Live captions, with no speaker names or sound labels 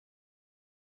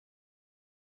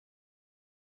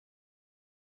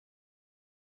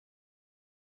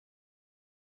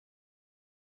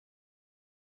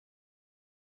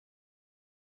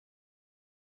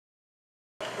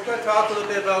We're going to talk a little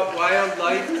bit about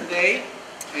wildlife today,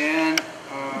 and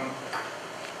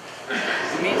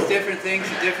it means different things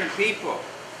to different people.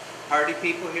 Hardy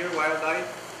people here,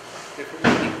 wildlife, different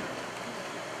meaning.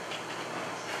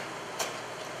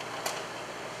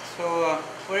 So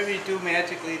whatever you do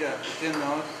magically to dim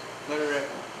those, let it rip.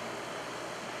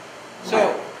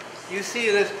 So, you see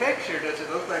this picture, does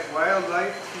it look like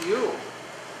wildlife to you?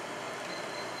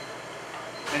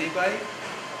 Anybody?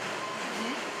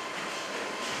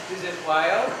 Is it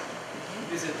wild?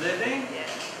 Is it living? Yes.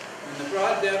 In the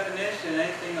broad definition,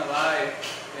 anything alive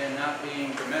and not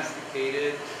being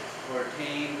domesticated or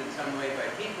tamed in some way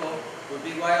by people would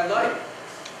be wildlife.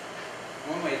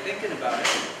 One way of thinking about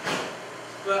it.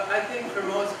 But I think for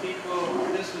most people,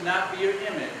 this would not be your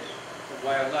image of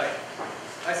wildlife.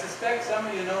 I suspect some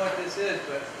of you know what this is,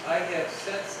 but I have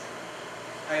since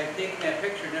I have taken that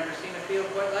picture, never seen a field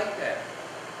quite like that.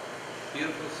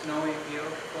 Beautiful snowy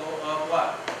field full of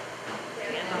what?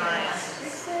 Lions.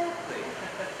 Exactly.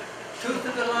 Tooth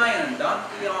of the lion, Don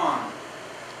Leon.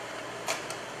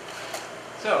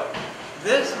 So,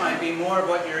 this might be more of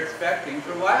what you're expecting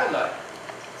for wildlife.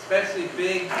 Especially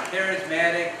big,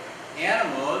 charismatic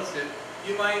animals that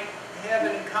you might have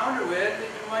an encounter with that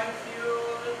you might feel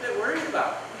a little bit worried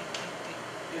about.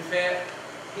 In fact,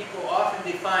 people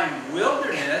often define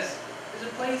wilderness as a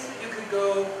place that you could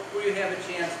go where you have a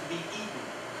chance to be eaten.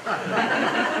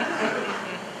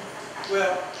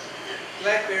 Well,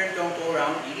 black bears don't go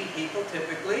around eating people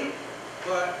typically,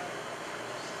 but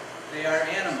they are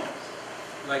animals,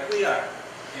 like we are,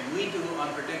 and we do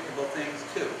unpredictable things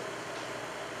too.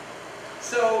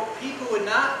 So people would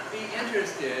not be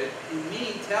interested in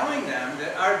me telling them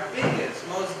that our biggest,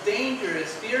 most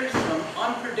dangerous, fearsome,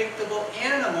 unpredictable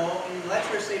animal in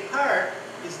Letchworth State Park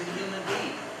is the human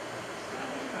being.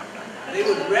 They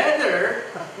would rather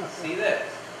see this.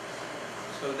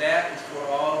 So that is for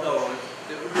all those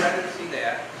that would rather see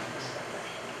that,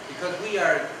 because we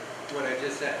are what I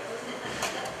just said.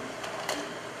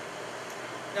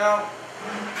 Now,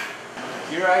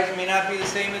 your eyes may not be the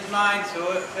same as mine,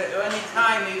 so if at any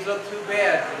time these look too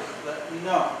bad, just let me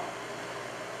know.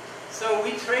 So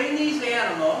we train these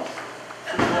animals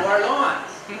to mow our lawns.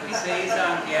 We say it's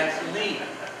on gasoline.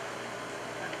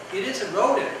 It is a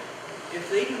rodent.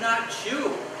 If they do not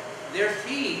chew, their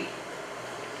teeth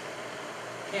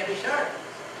can't be sharp.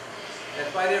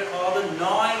 That's why they're called the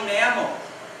gnawing mammals.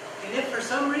 And if for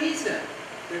some reason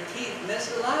their teeth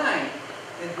misalign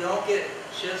and don't get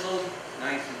chiseled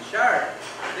nice and sharp,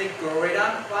 they go right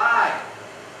on by.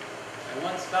 I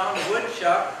once found a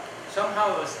woodchuck,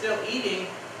 somehow it was still eating,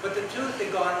 but the tooth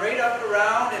had gone right up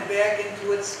around and back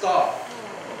into its skull.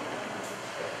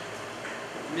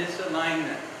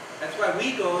 Misalignment. That's why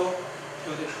we go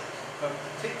to a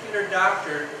particular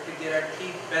doctor to get our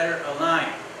teeth better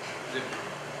aligned. It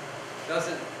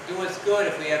doesn't do us good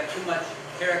if we have too much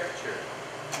caricature.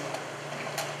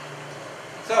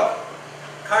 So,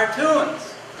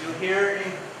 cartoons. You hear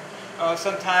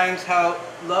sometimes how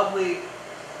lovely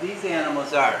these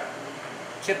animals are.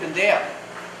 Chip and Dale.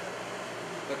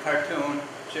 The cartoon,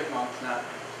 chipmunks, not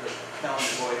the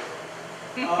talented voice.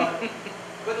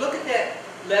 But look at that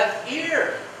left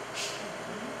ear.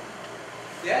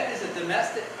 That is a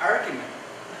domestic argument.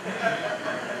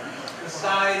 The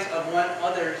size of one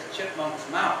other chipmunk's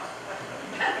mouth.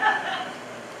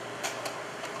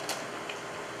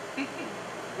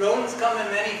 Rodents come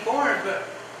in many forms, but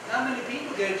not many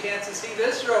people get a chance to see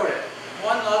this rodent.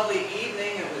 One lovely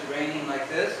evening, it was raining like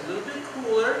this, a little bit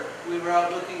cooler. We were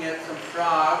out looking at some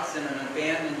frogs in an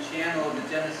abandoned channel of the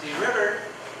Genesee River,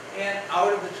 and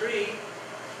out of the tree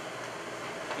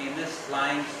came this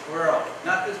flying squirrel.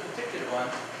 Not this particular one,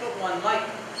 but one like it.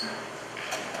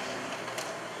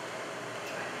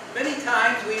 Many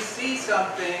times we see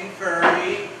something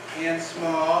furry and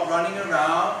small running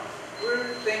around. We're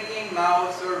thinking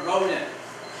mouse or rodent,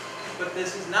 but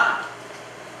this is not.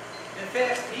 In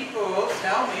fact, people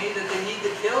tell me that they need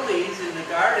to kill these in the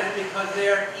garden because they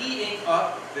are eating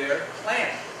up their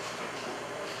plants.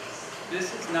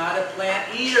 This is not a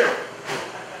plant eater.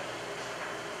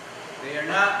 They are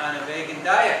not on a vegan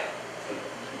diet.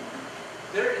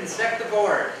 They're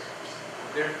insectivores.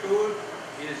 Their food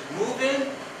is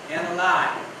moving and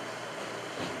alive.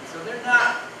 So they're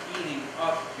not eating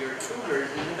up your tubers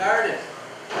in the garden.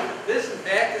 This, in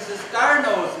fact, is a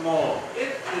star-nosed mole.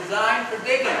 It's designed for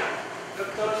digging. Look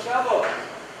at those shovels.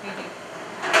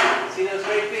 See those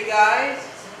great big eyes?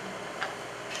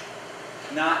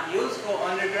 Not useful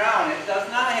underground. It does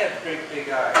not have great big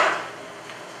eyes.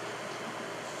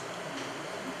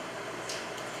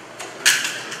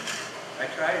 I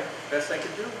tried best I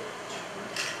could do.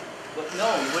 But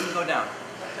no, you wouldn't go down.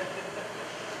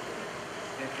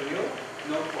 And for you,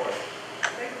 no cord.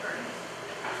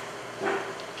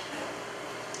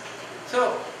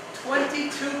 So, 22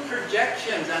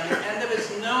 projections on the end of its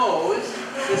nose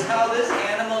is how this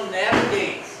animal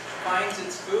navigates, finds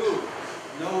its food,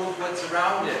 knows what's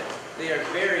around it. They are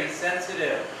very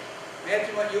sensitive.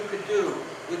 Imagine what you could do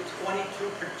with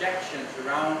 22 projections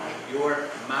around your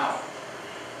mouth.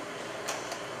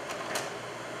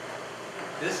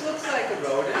 This looks like a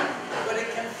rodent, but it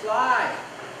can fly.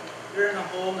 They're in a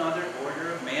whole other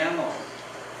order of mammals.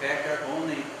 In fact, our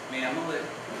only mammal that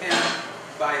can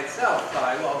by itself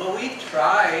fly. Although we've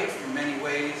tried in many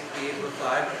ways to be able to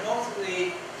fly, but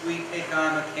mostly we take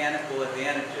on mechanical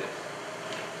advantages,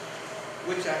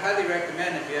 which I highly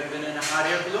recommend if you haven't been in a hot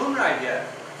air balloon ride yet.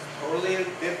 Totally a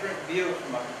different view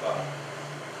from up above.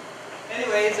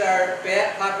 Anyways, our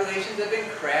bat populations have been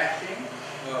crashing.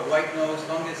 White-nose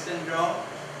fungus syndrome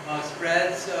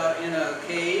spreads in a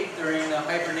cave during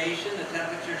hibernation. The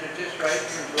temperatures are just right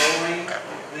for growing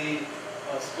the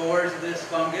spores of this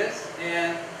fungus.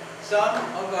 And some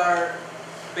of our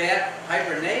bat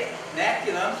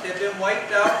hibernaculums have been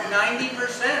wiped out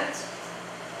 90%.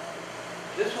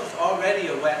 This was already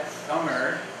a wet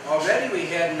summer. Already we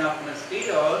had enough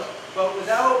mosquitoes, but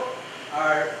without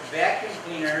our vacuum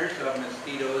cleaners of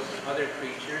mosquitoes and other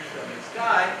creatures from the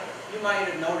sky, you might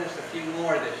have noticed a few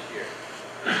more this year.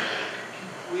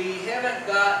 We haven't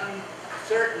gotten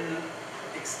certain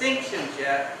extinctions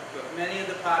yet, but many of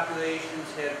the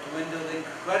populations have dwindled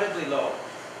incredibly low.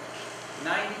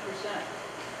 90%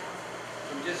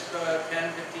 from just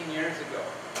 10, 15 years ago.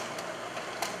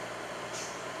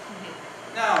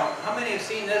 Now, how many have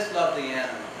seen this lovely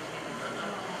animal?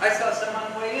 I saw some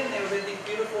on the way in. They were in these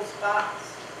beautiful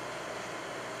spots.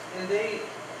 And they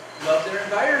love their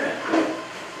environment.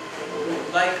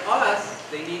 Like us,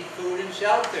 they need food and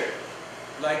shelter.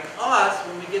 Like us,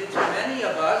 when we get too many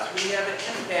of us, we have an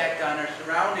impact on our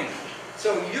surroundings.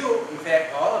 So you, in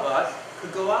fact all of us,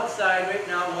 could go outside right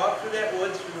now and walk through that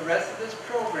woods for the rest of this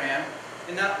program,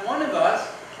 and not one of us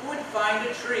would find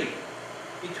a tree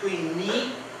between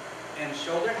knee and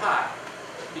shoulder high,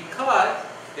 because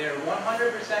they're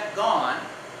 100% gone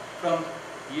from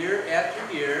year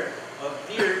after year of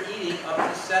deer eating up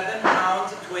to 7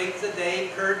 pounds of twigs a day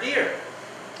per deer.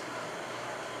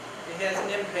 It has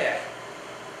an impact.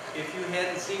 If you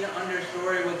hadn't seen an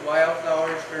understory with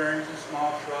wildflowers, ferns, and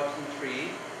small shrubs and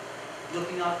trees,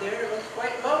 looking out there, it looks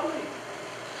quite lovely.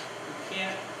 You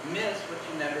can't miss what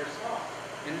you never saw.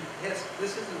 And this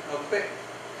isn't a quick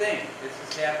thing. This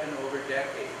has happened over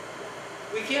decades.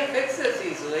 We can't fix this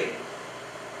easily,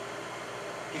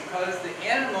 because the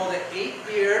animal that ate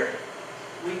deer,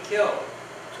 we killed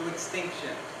to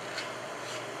extinction.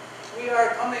 We are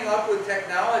coming up with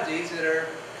technologies that are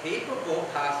capable,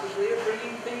 possibly, of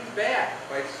bringing things back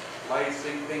by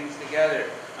splicing things together.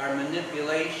 Our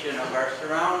manipulation of our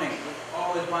surroundings. We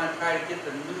always want to try to get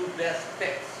the new best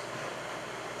fix.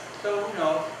 So who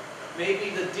knows?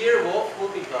 Maybe the deer wolf will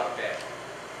be brought back.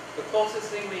 The closest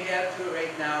thing we have to it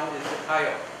right now is the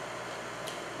coyote.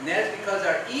 And that's because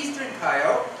our eastern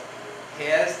coyote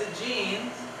has the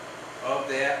genes of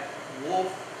that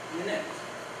wolf in it.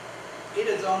 It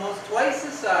is almost twice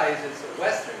the size as the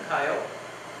western coyote.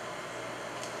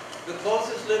 The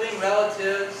closest living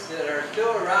relatives that are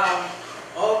still around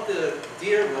of the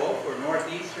deer wolf or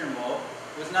northeastern wolf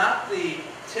was not the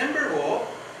timber wolf,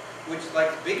 which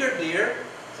likes bigger deer,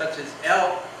 such as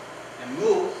elk and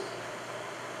moose.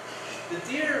 The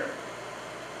deer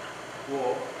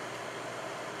wolf,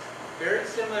 very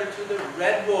similar to the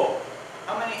red wolf.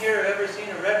 How many here have ever seen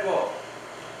a red wolf?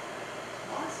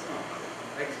 Awesome.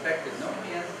 I expected no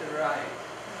hands to rise.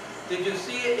 Did you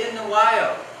see it in the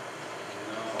wild?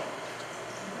 No.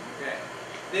 Okay.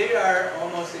 They are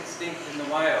almost extinct in the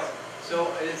wild.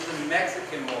 So it's the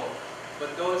Mexican wolf.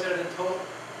 But those are the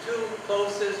two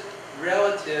closest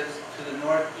relatives to the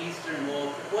northeastern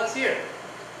wolf that was here.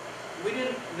 We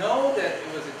didn't know that it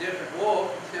was a different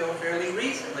wolf until fairly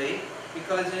recently,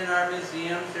 because in our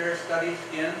museums there are study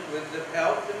skins with the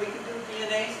pelts, and we can do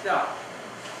DNA stuff.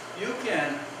 You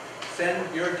can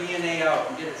send your DNA out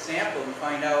and get it sampled and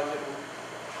find out that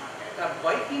I've got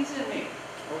Vikings in me,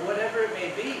 or whatever it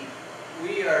may be.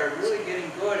 We are really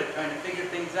getting good at trying to figure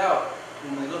things out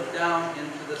when we look down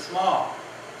into the small.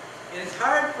 And it's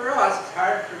hard for us, it's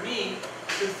hard for me,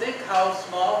 to think how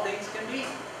small things can be.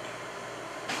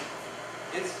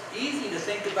 It's easy to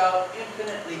think about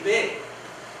infinitely big.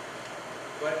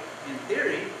 But in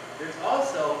theory, there's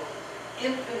also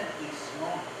infinitely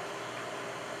small.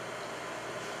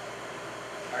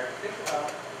 Hard to think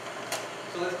about.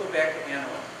 So let's go back to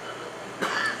animals.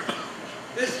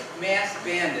 This masked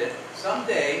bandit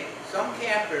someday some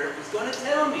camper is going to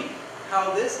tell me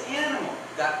how this animal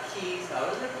got keys out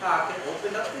of their pocket,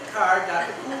 opened up the car, got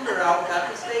the cooler out, got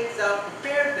the steaks out,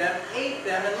 prepared them, ate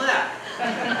them, and left.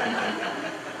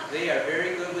 They are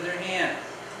very good with their hands.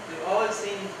 They always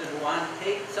seem to want to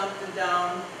take something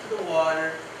down to the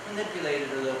water, manipulate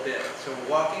it a little bit. So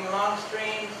walking along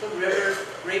streams, the rivers,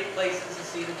 great places to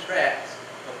see the tracks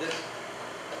of this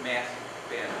massive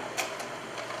bandit.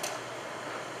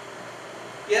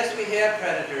 Yes, we have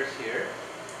predators here.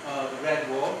 The red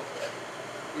wolf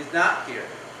is not here.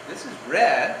 This is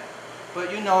red,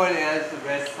 but you know it as the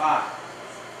red fox.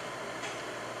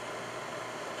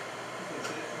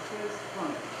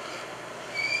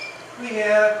 We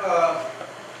have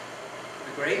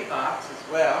the gray fox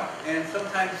as well, and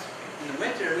sometimes in the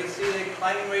winter we see them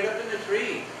climbing right up in the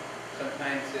trees.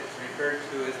 Sometimes it's referred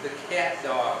to as the cat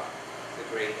dog, the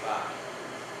gray fox.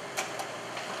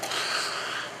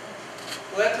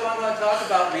 Well, that's all I'm going to talk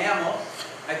about mammals.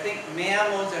 I think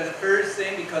mammals are the first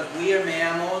thing because we are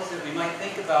mammals that we might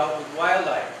think about with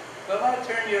wildlife. But I want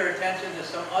to turn your attention to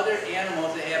some other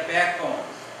animals that have backbones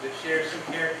that share some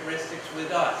characteristics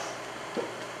with us.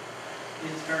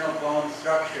 Internal bone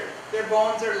structure. Their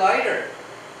bones are lighter,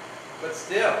 but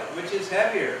still, which is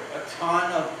heavier? A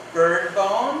ton of bird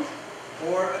bones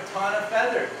or a ton of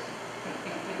feathers?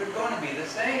 They're going to be the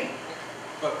same.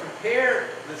 But compare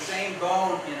the same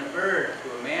bone in a bird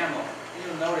to a mammal, and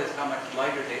you'll notice how much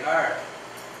lighter they are.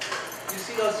 You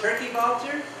see those turkey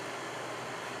vultures?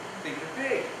 Think they're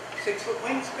big, 6-foot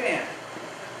wingspan.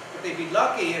 But they'd be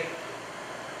lucky if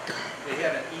they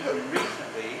haven't eaten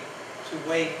recently to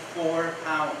weigh 4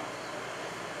 pounds.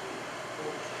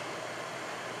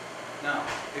 Now,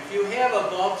 if you have a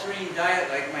vulturine diet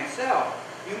like myself,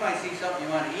 you might see something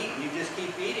you want to eat and you just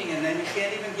keep eating and then you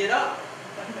can't even get up.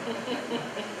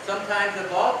 Sometimes the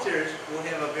vultures will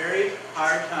have a very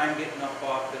hard time getting up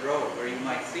off the road, where you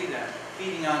might see them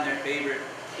feeding on their favorite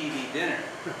TV dinner,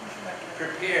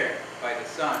 prepared by the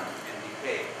sun and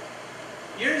decay.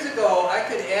 Years ago, I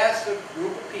could ask a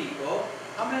group of people,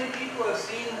 how many people have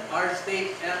seen our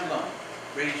state emblem?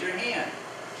 Raise your hand.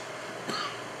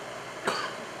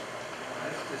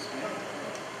 That's just me.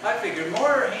 I figured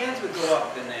more hands would go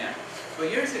up than that. But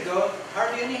years ago,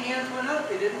 hardly any hands went up.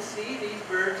 They didn't see these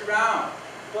birds around.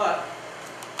 But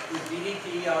with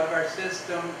DDT out of our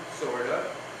system, sort of,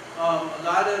 a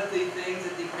lot of the things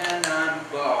that depend on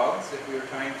bugs that we were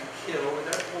trying to kill with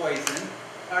our poison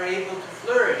are able to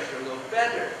flourish a little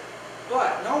better.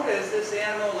 But notice this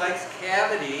animal likes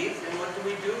cavities, and what do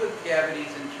we do with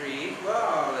cavities in trees?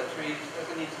 Well, the tree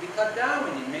doesn't need to be cut down.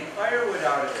 We need to make firewood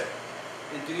out of it.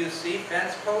 And do you see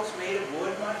fence posts made of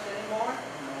wood much anymore?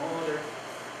 No, they're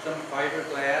some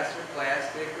fiberglass or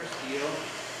plastic or steel.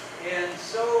 And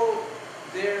so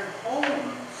their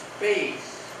home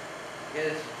space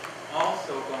has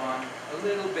also gone a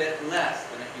little bit less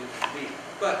than it used to be.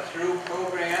 But through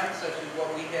programs such as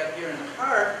what we have here in the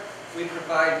park, we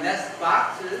provide nest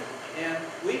boxes, and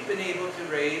we've been able to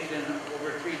raise in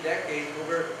over 3 decades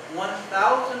over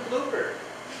 1,000 bluebirds.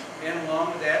 And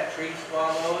along with that, tree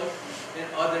swallows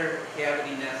and other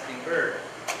cavity nesting birds.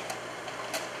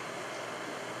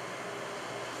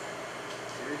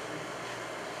 Seriously?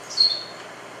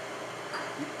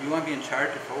 You want to be in charge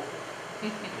of focus?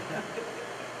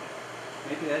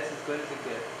 Maybe that's as good as it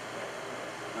gets.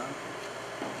 No?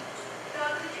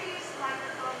 Doug, could you use the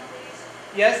microphone, please?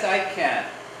 Yes, I can.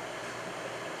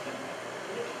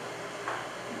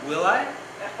 Will I?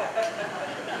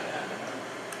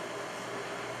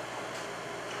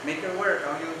 Make it work,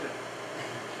 I'll use it.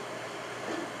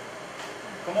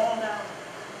 Come on now.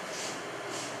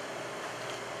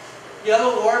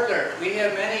 Yellow warbler. We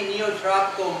have many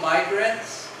neotropical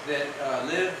migrants that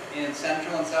live in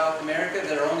Central and South America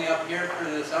that are only up here for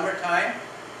the summertime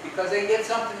because they get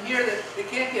something here that they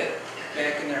can't get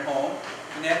back in their home,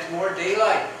 and that's more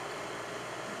daylight.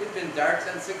 It's been dark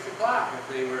since 6 o'clock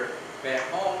if they were back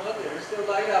home. Look, there's still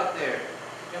light out there.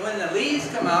 And when the leaves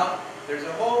come out, there's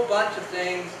a whole bunch of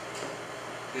things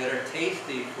that are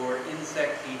tasty for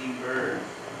insect-eating birds.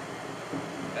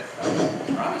 That's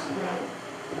promising.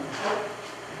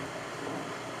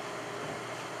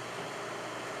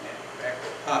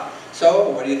 So,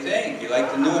 what do you think? You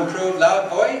like the new improved loud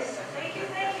voice? Thank you,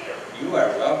 thank you. You are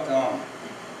welcome.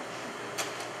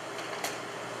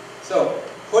 So,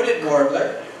 hooded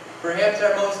warbler, perhaps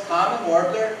our most common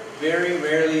warbler, very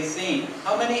rarely seen.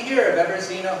 How many here have ever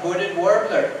seen a hooded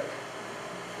warbler?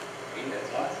 Okay,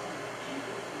 that's awesome.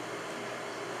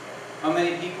 How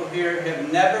many people here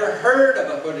have never heard of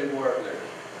a hooded warbler?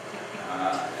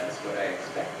 That's what I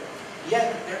expected.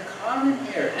 Yet, they're common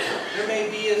here. There may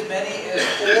be as many as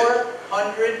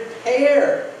 400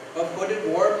 pair of hooded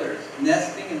warblers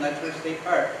nesting in Letchworth State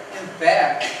Park. In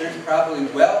fact, there's probably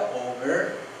well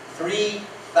over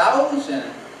 3,000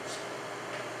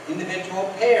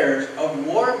 individual pairs of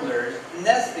warblers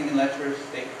nesting in Letchworth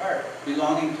State Park,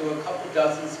 belonging to a couple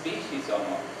dozen species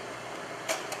almost.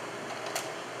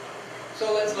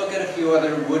 So let's look at a few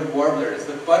other wood warblers.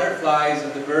 The butterflies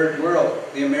of the bird world,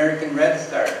 the American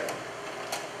redstart,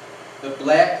 the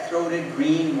black-throated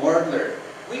green warbler.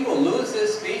 We will lose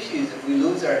this species if we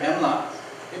lose our hemlocks.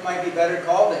 It might be better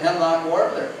called the hemlock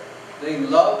warbler. They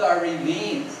love our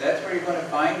ravines. That's where you're going to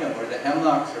find them, where the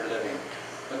hemlocks are living.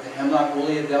 But the hemlock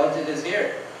woolly adelgid is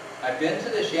here. I've been to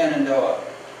the Shenandoah.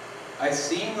 I've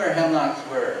seen where hemlocks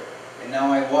were. And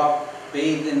now I walk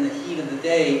bathed in the heat of the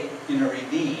day in a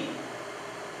ravine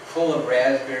full of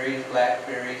raspberries,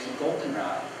 blackberries, and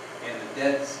goldenrod, and the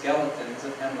dead skeletons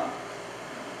of hemlock.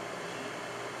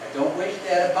 I don't wish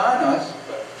that upon us,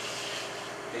 but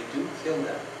they do kill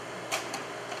them.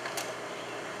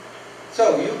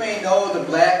 So, you may know the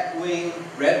black-winged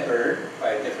redbird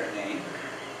by a different name.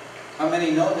 How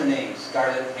many know the name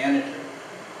scarlet tanager?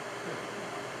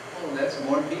 Oh, that's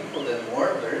more people than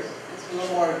warblers. It's a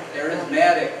little more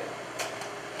charismatic.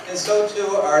 And so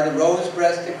too are the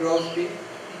rose-breasted grosbeak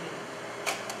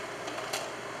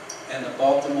and the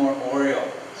Baltimore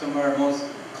oriole, some of our most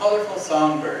colorful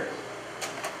songbirds.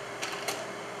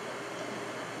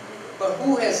 But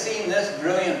who has seen this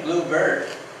brilliant blue bird?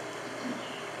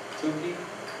 2 people?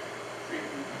 3 people?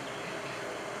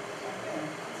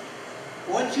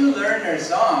 Okay. Once you learn their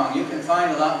song, you can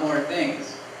find a lot more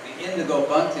things. The indigo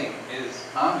bunting is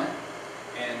common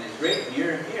and is right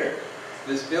near here,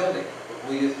 this building. But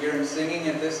will you hear him singing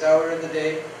at this hour of the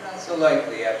day? Not so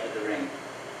likely after the rain.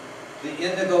 The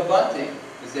indigo bunting,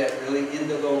 is that really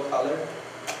indigo color?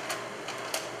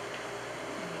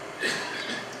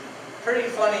 Pretty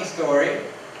funny story.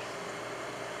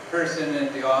 Person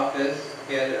at the office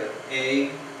had an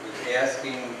egg, was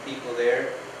asking people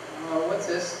there, oh, what's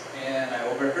this? And I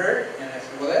overheard, and I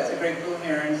said, well, that's a great blue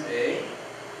heron's egg.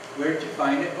 Where'd you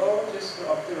find it? Oh, just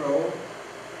up the road.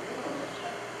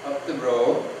 Up the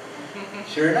road.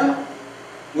 Sure enough.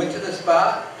 Went to the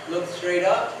spot, looked straight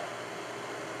up.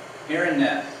 Heron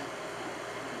nest.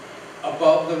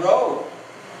 Above the road.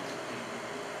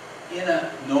 In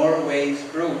a Norway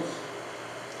spruce.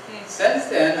 Since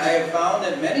then, I have found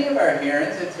that many of our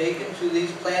herons have taken to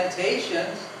these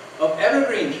plantations of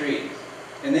evergreen trees.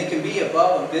 And they can be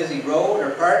above a busy road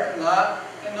or parking lot,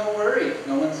 and no worries.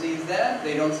 No one sees them,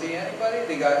 they don't see anybody,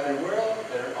 they got their world,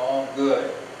 they're all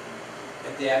good.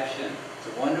 Adaption.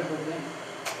 It's a wonderful thing.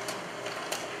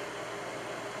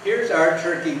 Here's our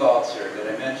turkey vulture that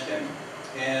I mentioned.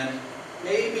 And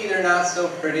maybe they're not so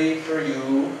pretty for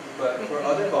you, but for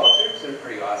other vultures, they're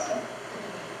pretty awesome.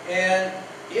 And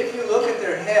if you look at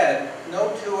their head,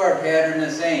 no two are patterned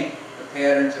the same. The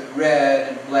patterns of red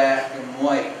and black and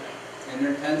white. And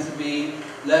there tends to be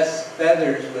less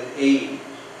feathers with age.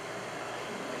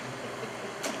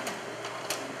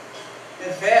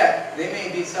 In fact, they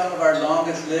may be some of our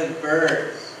longest lived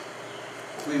birds.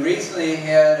 We recently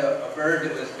had a bird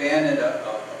that was banded,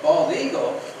 a bald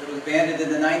eagle, that was banded in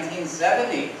the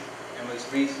 1970s and was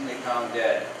recently found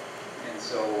dead. And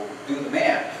so, do the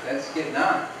math, that's getting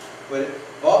on. But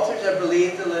vultures are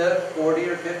believed to live 40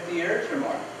 or 50 years or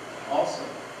more, also,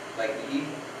 like the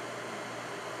eagle.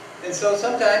 And so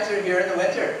sometimes they're here in the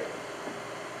winter.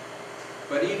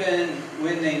 But even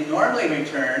when they normally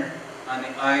return on the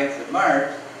Ides of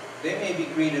March, they may be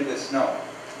greeted with snow.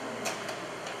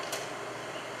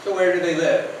 So where do they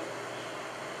live?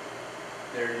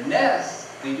 Their nests,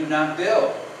 they do not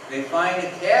build. They find a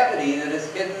cavity that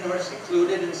is hidden or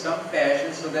secluded in some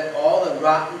fashion so that all the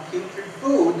rotten, putrid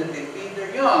food that they feed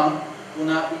their young will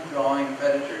not be drawing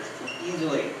predators too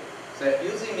easily. So that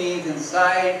usually means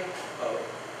inside a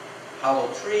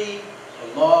hollow tree,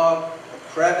 a log, a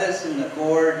crevice in the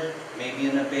gorge, maybe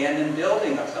an abandoned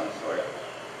building of some sort.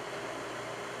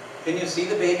 Can you see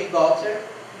the baby vulture?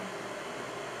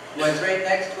 Well, it's right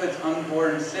next to its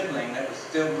unborn sibling that was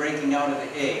still breaking out of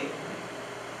the egg.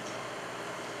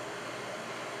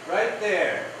 Right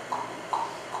there.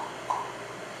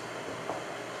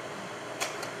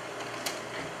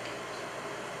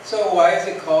 So why is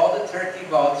it called a turkey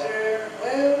vulture?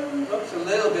 Well, it looks a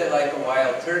little bit like a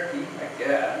wild turkey, I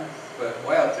guess. But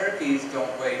wild turkeys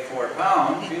don't weigh 4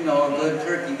 pounds. You know, a good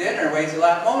turkey dinner weighs a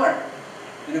lot more.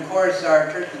 And of course,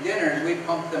 our turkey dinners, we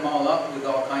pump them all up with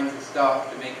all kinds of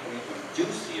stuff to make them even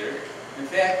juicier. In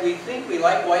fact, we think we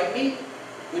like white meat,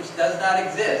 which does not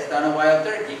exist on a wild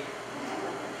turkey.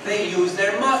 They use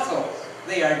their muscles.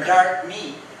 They are dark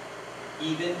meat,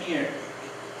 even here.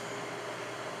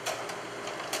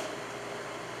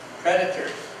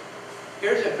 predators.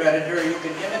 Here's a predator you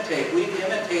can imitate. We've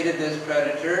imitated this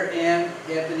predator and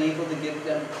have been able to get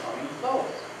them coming close.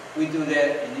 We do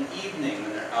that in the evening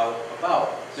when they're out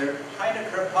about. They're kind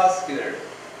of crepuscular,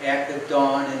 active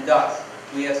dawn and dusk.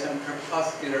 We have some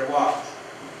crepuscular walks.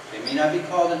 They may not be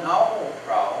called an owl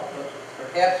prowl, but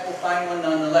perhaps we'll find one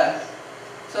nonetheless.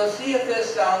 So see if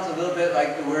this sounds a little bit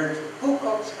like the words, "Who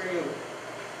cooks for you?"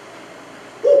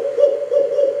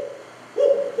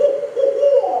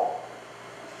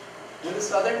 With a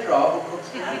southern drawl, "Who cooks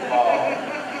for you?"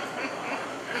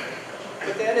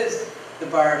 But that is the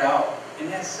barred owl.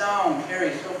 And that sound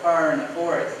carries so far in the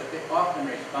forest that they often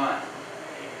respond.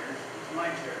 "Hey, it's my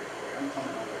territory. I'm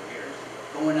coming over here. See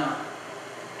what's going on."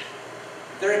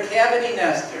 They're a cavity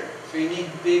nester, so you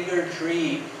need bigger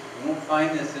trees. You won't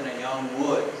find this in a young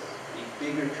woods. You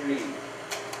need bigger trees.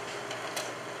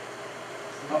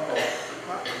 Uh-oh.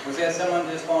 Was that someone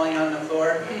just falling on the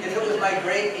floor? If it was my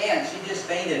great aunt, she just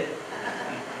fainted.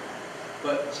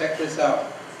 But check this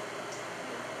out.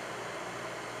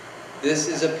 This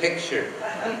is a picture.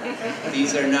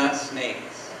 These are not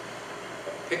snakes.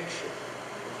 A picture.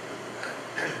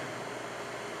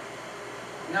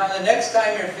 Now the next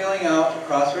time you're filling out a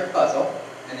crossword puzzle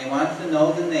and they want to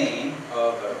know the name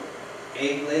of an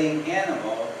egg-laying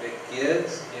animal that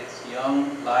gives its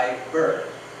young live birth,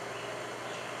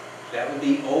 that would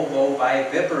be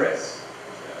ovoviviparous.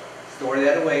 Store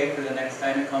that away for the next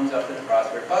time it comes up in a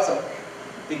crossword puzzle.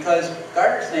 Because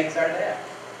garter snakes are that.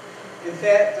 In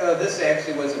fact, this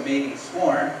actually was a mating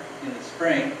swarm in the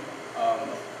spring.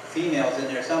 Females in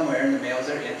there somewhere, and the males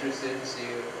are interested to see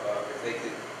if they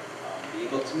could be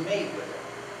able to mate with it.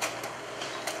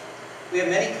 We have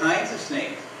many kinds of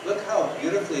snakes. Look how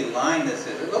beautifully lined this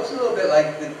is. It looks a little bit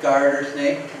like the garter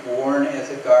snake, born as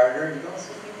a garter. You don't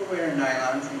see people wearing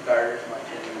nylons and garters much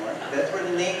anymore. That's where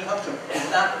the name comes from. It's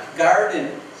not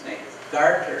garden snake, it's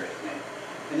garter snake.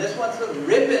 And this one's a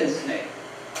ribbon snake.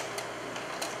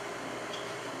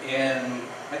 And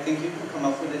I think you can come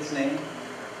up with its name,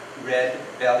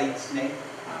 red-bellied snake.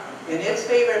 And its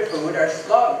favorite food are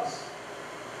slugs.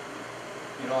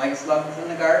 You don't like slugs in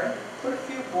the garden? Put a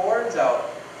few boards out,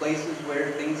 places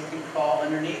where things can crawl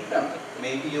underneath them.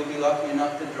 Maybe you'll be lucky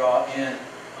enough to draw in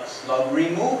a slug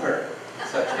remover,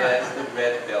 such as the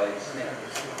red-bellied snake.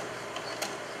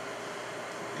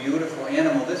 Beautiful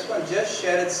animal. This one just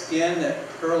shed its skin. That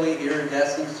pearly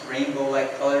iridescence,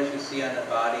 rainbow-like colors you see on the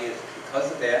body is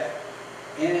because of that.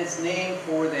 And it's named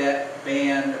for that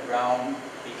band around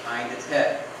behind its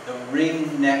head, the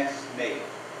ring-necked snake.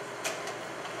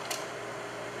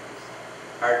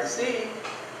 Hard to see.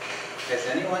 Has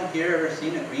anyone here ever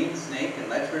seen a green snake in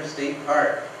Letchworth State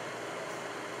Park?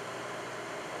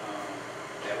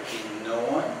 That would be no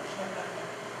one.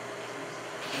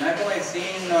 And I've only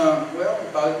seen, well,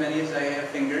 about as many as I have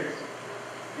fingers.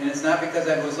 And it's not because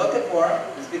I was looking for them,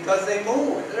 it's because they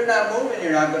move. If they're not moving,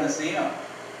 you're not going to see them.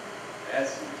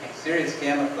 That's serious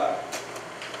camouflage.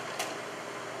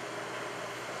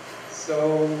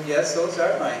 So, yes, those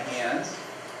are my hands.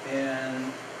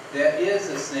 And that is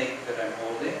a snake that I'm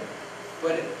holding.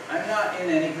 But I'm not in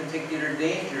any particular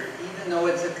danger, even though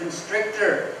it's a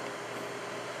constrictor.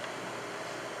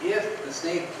 If the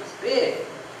snake was big,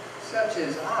 such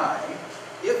as I,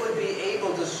 it would be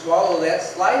able to swallow that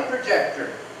slide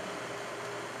projector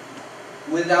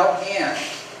without hands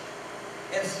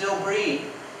and still breathe.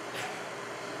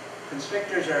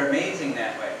 Constrictors are amazing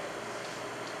that way.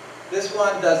 This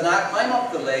one does not climb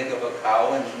up the leg of a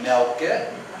cow and milk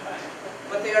it,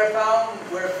 but they are found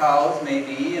where cows may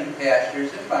be in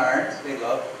pastures and barns. They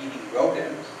love eating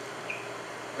rodents,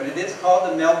 but it is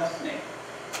called the milk snake.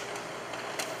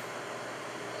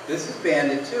 This is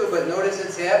banded too, but notice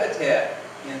its habitat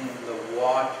in the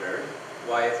water,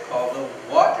 why it's called the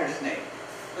water snake.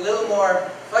 A little more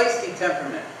feisty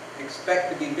temperament.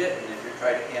 Expect to be bitten if you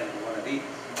try to handle one of these.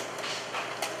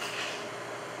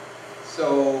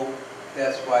 So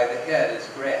that's why the head is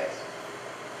grasped.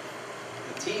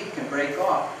 The teeth can break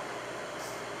off.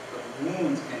 The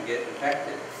wounds can get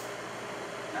infected.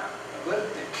 Not a good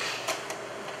thing.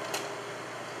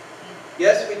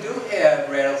 Yes, we do have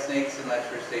rattlesnakes in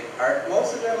Letchworth State Park.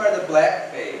 Most of them are the black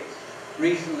phase.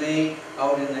 Recently,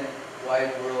 out in the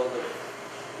wide world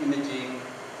of imaging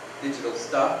digital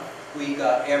stuff, we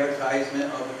got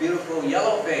advertisement of a beautiful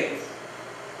yellow phase.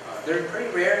 They're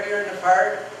pretty rare here in the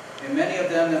park, and many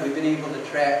of them that we've been able to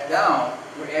track down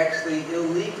were actually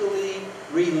illegally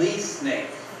released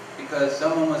snakes because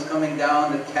someone was coming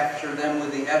down to capture them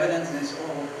with the evidence and they said,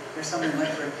 oh, there's something in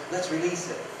Letchworth, let's release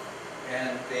it.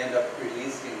 And they end up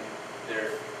releasing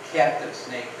their captive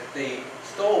snake that they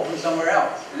stole from somewhere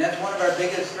else. And that's one of our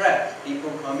biggest threats, people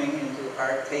coming into the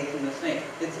park taking the snake.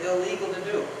 It's illegal to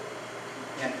do.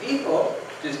 And people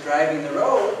just driving the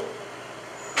road,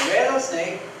 a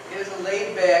rattlesnake is a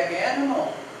laid-back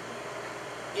animal.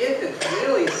 If it's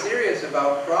really serious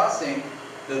about crossing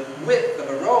the width of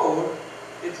a road,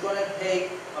 it's going to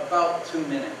take about 2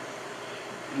 minutes.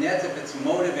 And that's if it's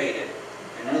motivated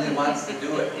and really wants to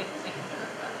do it.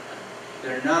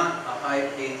 They're not a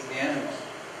high-paced animal.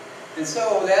 And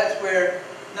so that's where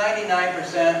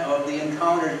 99% of the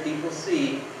encountered people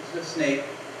see is a snake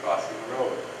crossing the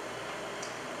road.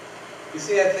 You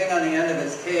see that thing on the end of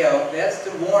its tail? That's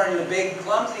to warn the big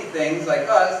clumsy things like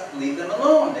us, leave them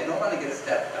alone. They don't want to get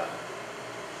stepped on.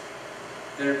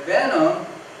 Their venom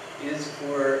is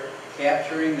for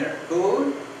capturing their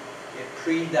food. It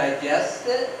pre-digests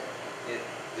it. It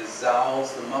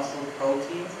dissolves the muscle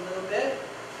proteins a little bit.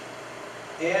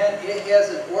 And it has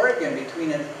an organ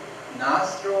between its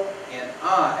nostril and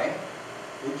eye,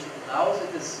 which allows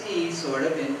it to see sort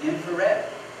of in infrared.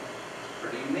 It's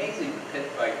pretty amazing, the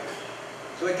pit viper.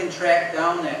 So it can track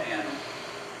down that animal.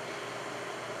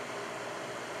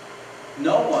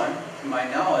 No one, to my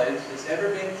knowledge, has ever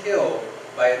been killed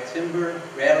by a timber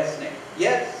rattlesnake.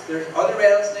 Yes, there's other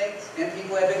rattlesnakes, and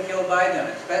people have been killed by them,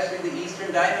 especially the eastern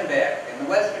diamondback and the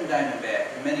western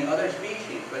diamondback and many other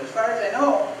species. But as far as I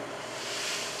know,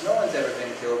 no one's ever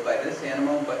been killed by this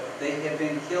animal, but they have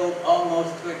been killed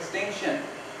almost to extinction.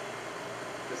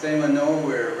 Does anyone know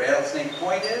where Rattlesnake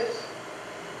Point is?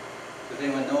 Does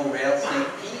anyone know Rattlesnake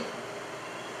Peak?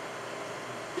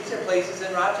 These are places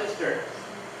in Rochester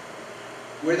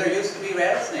where there used to be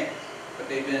rattlesnakes, but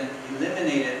they've been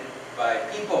eliminated by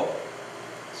people.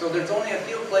 So there's only a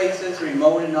few places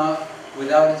remote enough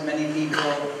without as many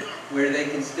people where they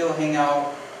can still hang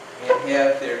out and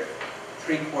have their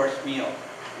 3-course meal,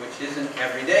 which isn't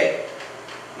every day.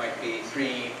 It might be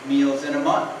 3 meals in a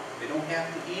month. They don't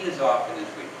have to eat as often as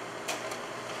we do.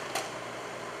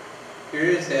 Here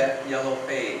is that yellow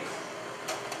phase.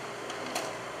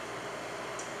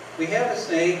 We have a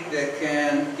snake that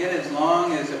can get as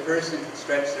long as a person can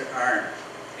stretch their arms,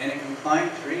 and it can climb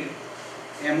trees.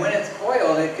 And when it's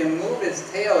coiled, it can move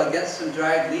its tail against some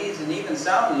dried leaves and even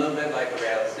sound a little bit like a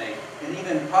rattlesnake, and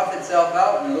even puff itself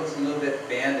out and it looks a little bit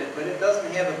banded, but it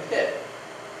doesn't have a pit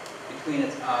between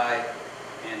its eye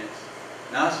and its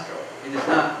nostril. It is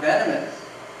not venomous.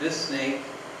 This snake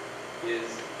is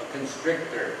a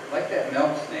constrictor, like that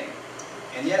milk snake.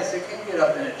 And yes, it can get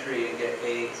up in a tree and get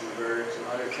eggs and birds and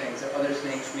other things that other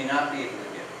snakes may not be able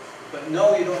to get. But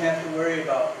no, you don't have to worry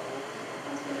about,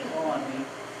 oh, it's going to fall on me.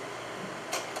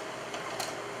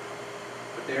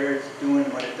 But there it's doing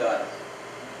what it does.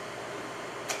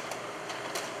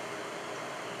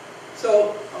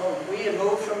 So we have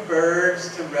moved from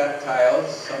birds to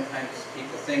reptiles. Sometimes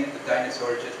people think the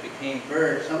dinosaurs just became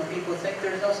birds. Some people think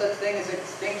there's no such thing as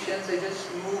extinctions. They just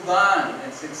move on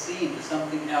and succeed to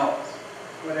something else.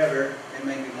 Whatever, it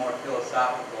may be more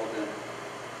philosophical than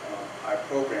our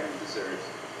program deserves.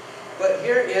 But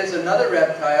here is another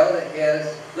reptile that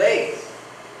has legs.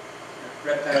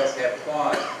 Reptiles have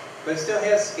claws, but it still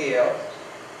has scales.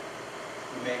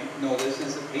 You may know this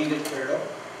is a painted turtle.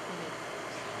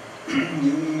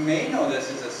 You may know this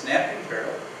is a snapping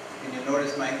turtle, and you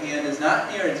notice my hand is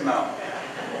not near its mouth.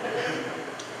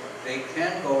 They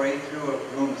can go right through a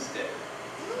broomstick.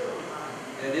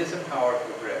 It is a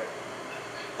powerful grip.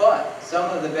 But some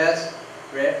of the best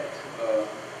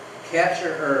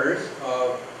capturers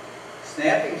of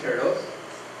snapping turtles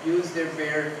use their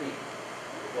bare feet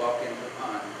to walk into the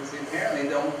pond, because they apparently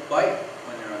don't bite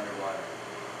when they're underwater.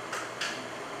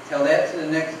 Tell that to the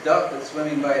next duck that's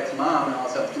swimming by its mom, and all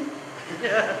of a sudden, I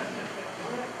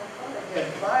had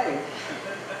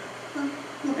 5.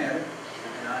 No matter.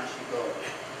 And on she goes.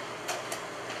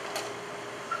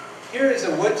 Here is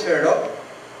a wood turtle.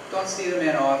 Don't see them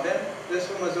that often. This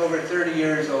one was over 30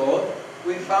 years old.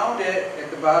 We found it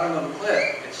at the bottom of a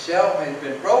cliff. Its shell had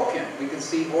been broken. We could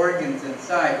see organs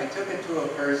inside. We took it to a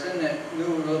person that knew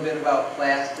a little bit about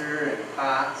plaster and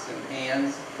pots and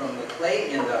pans from the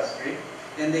clay industry.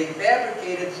 And they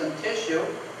fabricated some tissue,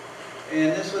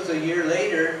 and this was a year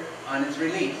later on its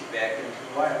release back into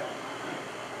the wild.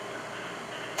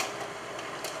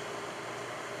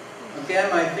 Again,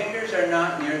 my fingers are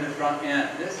not near the front end.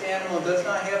 This animal does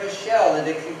not have a shell that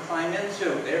it can climb into.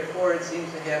 Therefore, it seems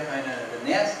to have kind of a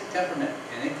nasty temperament,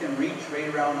 and it can reach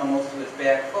right around almost to its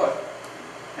back foot.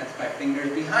 Hence my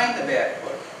fingers behind the back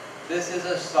foot. This is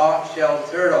a soft-shelled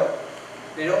turtle.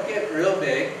 They don't get real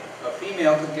big. A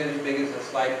female could get as big as a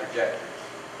slide projector.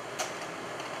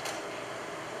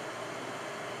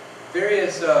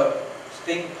 Various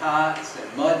stink pots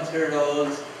and mud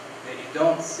turtles that you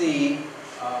don't see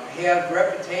have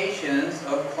reputations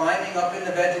of climbing up in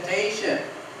the vegetation.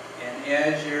 And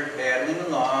as you're paddling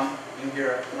along, you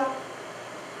hear a plop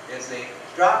as they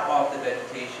drop off the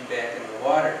vegetation back into the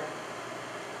water.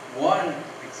 One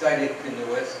excited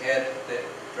canoeist had that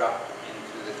drop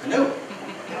into the canoe.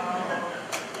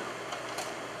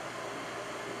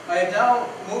 I am now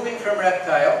moving from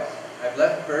reptiles. I've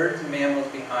left birds and mammals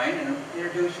behind and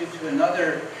introduce you to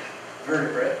another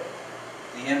vertebrate,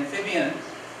 the amphibians.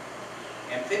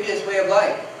 Amphibious way of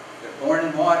life. They're born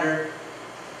in water.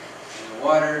 In the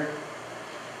water,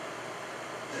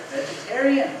 they're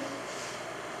vegetarians.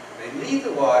 They leave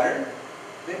the water,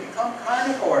 they become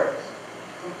carnivores.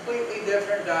 Completely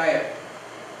different diet.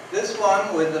 This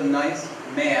one with a nice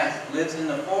mask lives in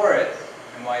the forest,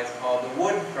 and why it's called the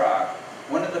wood frog.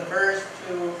 One of the first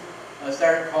to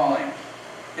start calling.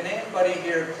 Can anybody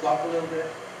here cluck a little bit?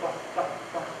 Cluck, cluck,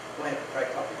 cluck. Go ahead, try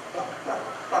clucking. Cluck, cluck,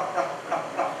 cluck, cluck, cluck,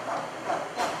 cluck, cluck,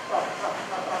 cluck, cluck, cluck, cluck, cluck, cluck, cluck,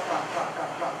 cluck, cluck,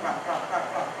 cluck, cluck,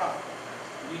 cluck, cluck.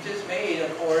 You just made a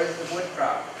chorus of wood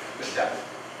frog. Good job.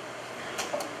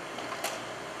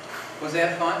 Was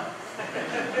that fun?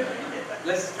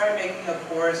 Let's try making a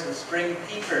chorus of spring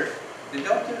peepers. They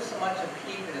don't do so much a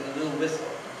peep as a little whistle.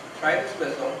 Try this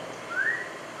whistle.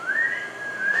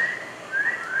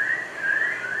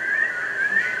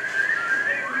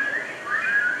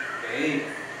 Okay,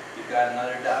 you've got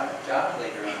another job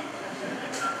later on.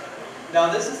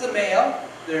 Now this is a male.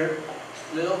 Their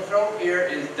little throat here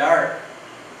is dark.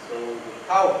 So the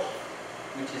pouch,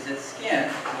 which is its skin,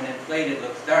 when inflated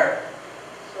looks dark.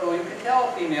 So you can tell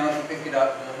a female if you pick it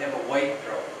up, it'll have a white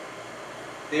throat.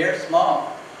 They are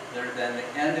small. They're than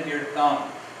the end of your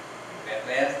thumb, that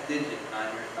last digit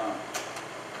on your thumb.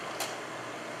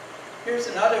 Here's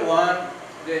another one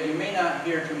that you may not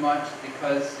hear too much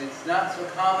because it's not so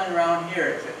common around here.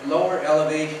 It's at lower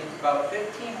elevations, about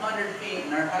 1,500 feet,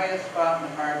 and our highest spot in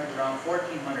the park is around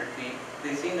 1,400 feet.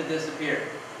 They seem to disappear.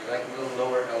 They like a little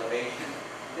lower elevation.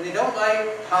 And they don't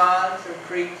like ponds or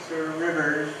creeks or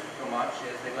rivers so much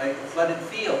as they like a flooded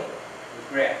field with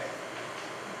grass.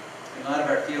 And a lot of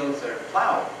our fields are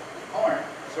plowed with corn,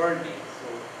 soybeans, so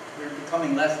we're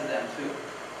becoming less of them too.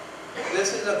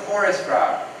 This is a chorus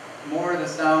frog, more the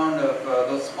sound of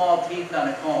those small teeth on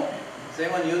a comb. Does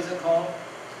anyone use a comb?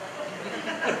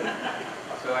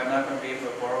 So I'm not going to be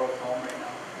able to borrow a comb right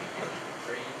now?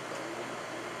 Free?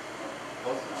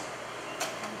 Close enough.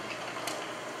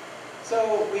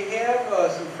 So we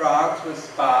have some frogs with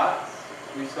spots.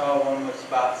 We saw one with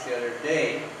spots the other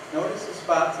day. Notice the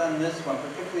spots on this one,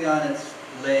 particularly on its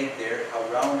leg there, how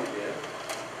round it is.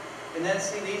 And then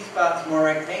see these spots more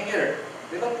rectangular.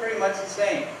 They look pretty much the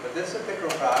same, but this is a pickerel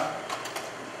frog,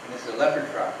 and this is a leopard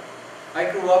frog. I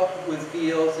grew up with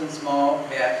fields and small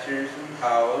pastures and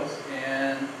cows,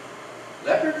 and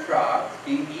leopard frogs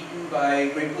being eaten by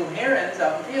great blue herons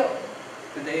out in fields.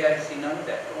 Today I see none of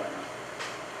that going on.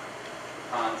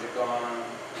 Ponds are gone,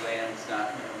 land's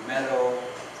not in a meadow,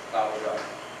 it's plowed up.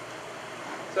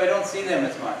 So I don't see them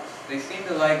as much. They seem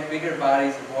to like bigger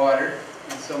bodies of water,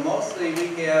 and so mostly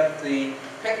we have the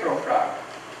pickerel frog.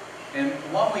 And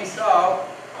one we saw,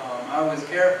 I was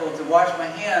careful to wash my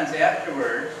hands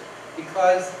afterwards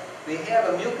because they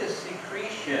have a mucus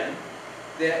secretion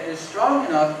that is strong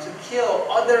enough to kill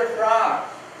other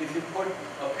frogs if you put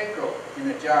a pickerel in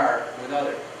a jar with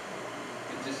others.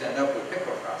 You just end up with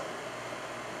pickerel frogs.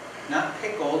 Not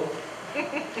pickled,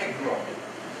 pickerel.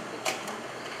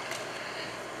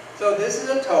 So this is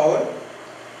a toad.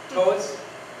 Toads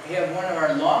have one of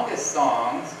our longest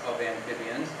songs of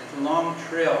amphibians. It's a long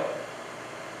trill.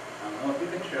 I don't know if you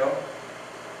can trill.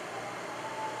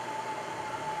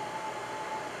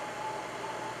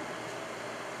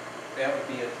 That would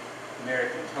be an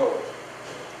American toad.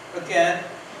 Again,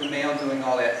 the male doing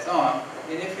all that song.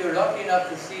 And if you're lucky enough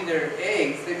to see their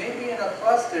eggs, they may be in a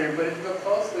cluster, but if you look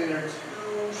closely, there are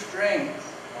two strings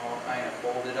all kind of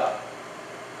folded up.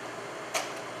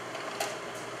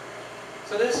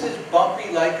 So this is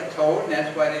bumpy like a toad, and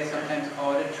that's why they sometimes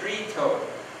call it a tree toad.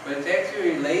 But it's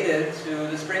actually related to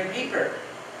the spring peeper.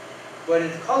 But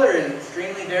its color is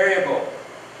extremely variable.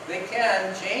 They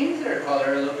can change their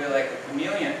color a little bit like a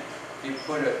chameleon. If you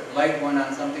put a light one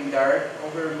on something dark,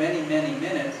 over many, many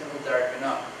minutes, it will darken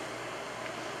up.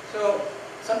 So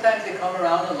sometimes they come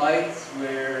around the lights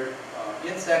where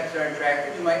insects are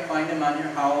attracted. You might find them on your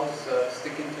house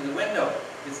sticking to the window.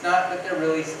 It's not that they're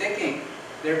really sticking.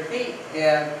 Their feet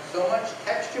have so much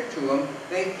texture to them,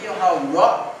 they feel how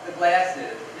rough the glass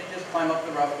is. They just climb up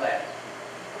the rough glass.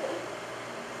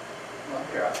 Well,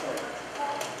 here, I'll show you.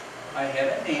 I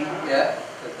haven't named it yet,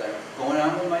 because I'm going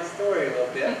on with my story a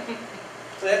little bit.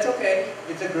 So that's okay.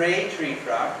 It's a gray tree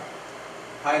frog,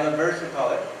 Hyla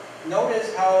versicolor.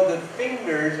 Notice how the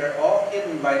fingers are all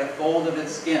hidden by the fold of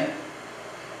its skin.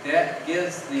 That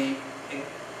gives the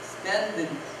extended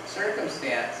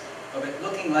circumstance of it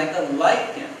looking like a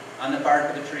lichen on the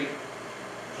bark of the tree.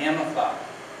 Camouflage.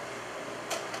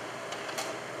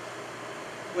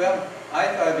 Well, I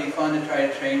thought it'd be fun to try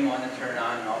to train one to turn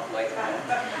on and off lights.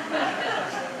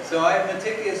 So I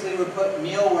meticulously would put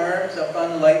mealworms up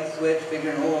on the light switch,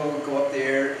 figuring, oh, I'll go up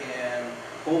there and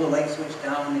pull the light switch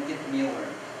down and get the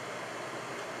mealworm.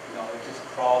 You know, it just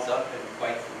crawls up and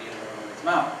bites the mealworm in its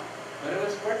mouth. But it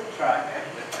was worth a try.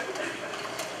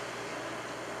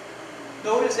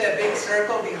 Notice that big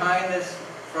circle behind this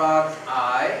frog's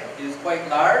eye is quite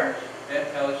large.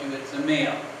 That tells you it's a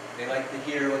male. They like to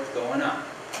hear what's going on.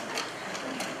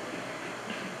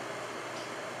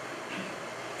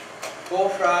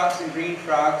 Bullfrogs and green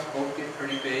frogs both get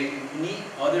pretty big and can eat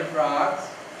other frogs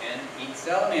and eat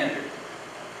salamanders.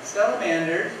 The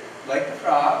salamanders, like the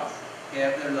frogs,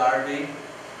 have their larvae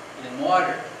in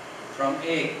water from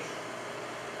eggs.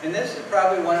 And this is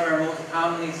probably one of our most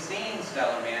commonly seen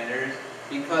salamanders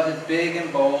because it's big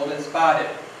and bold and spotted.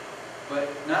 But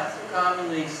not so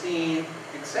commonly seen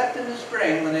except in the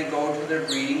spring when they go to their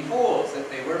breeding pools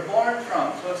that they were born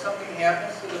from. So if something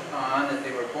happens to the pond that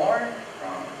they were born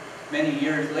from, many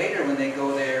years later when they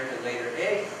go there to lay their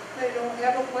eggs, they don't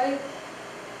have a place.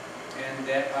 And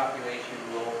that population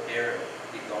will perish,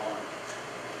 be gone.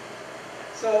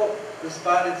 So the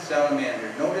spotted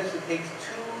salamander, notice it takes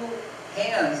 2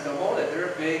 hands to hold it. They're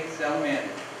a big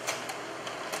salamander.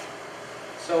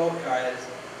 So as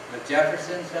the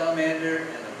Jefferson salamander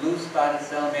and the blue spotted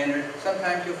salamander,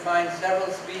 sometimes you'll find several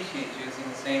species using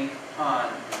the same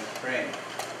pond in the spring.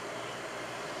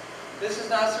 This is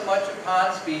not so much a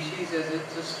pond species as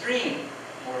it's a stream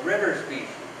or river species.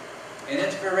 And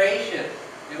it's voracious.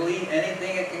 It'll eat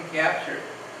anything it can capture,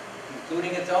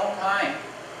 including its own kind.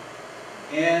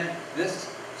 And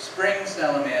this spring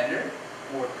salamander,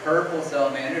 or purple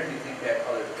salamander, if you think that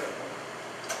color is purple,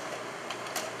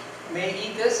 may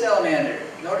eat this salamander.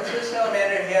 Notice this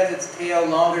salamander has its tail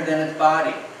longer than its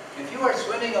body. If you are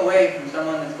swimming away from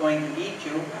someone that's going to eat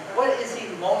you, what is he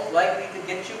most likely to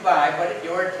get you by but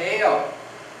your tail?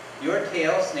 Your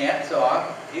tail snaps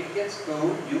off, it gets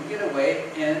food, you get away,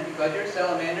 and because you're a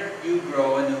salamander, you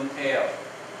grow a new tail.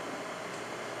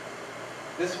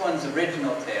 This one's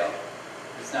original tail.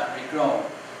 It's not regrown.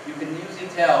 You can usually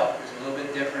tell there's a little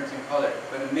bit difference in color.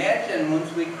 But imagine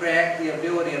once we crack the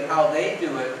ability of how they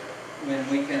do it, when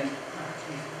we can,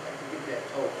 get that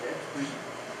toe fixed,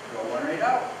 grow one right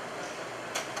out.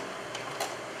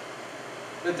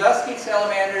 The dusky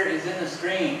salamander is in the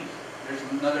streams. There's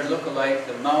another look-alike,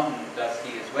 the mountain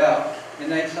dusky as well.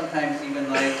 And they sometimes even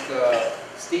like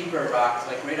steeper rocks,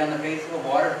 like right on the face of a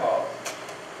waterfall.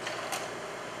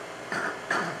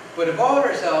 But of all of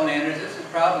our salamanders, this is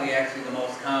probably actually the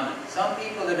most common. Some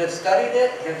people that have studied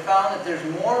it have found that there's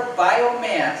more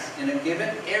biomass in a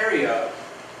given area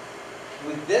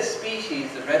with this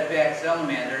species, the redback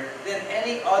salamander, than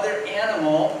any other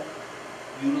animal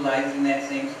utilizing that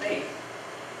same space.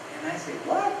 And I say,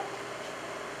 what?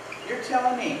 You're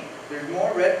telling me there's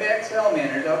more redback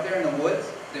salamanders out there in the woods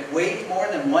that weighs more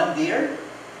than 1 deer?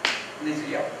 And they say,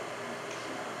 yep.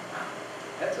 Wow,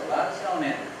 that's a lot of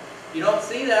salamanders. You don't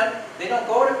see them. They don't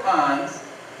go to ponds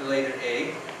to lay their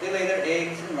eggs. They lay their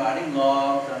eggs in rotting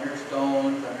logs, under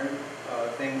stones, under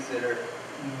things that are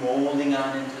molding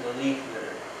on into the leaf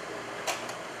litter.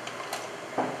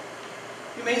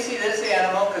 You may see this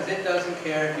animal because it doesn't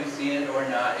care if you see it or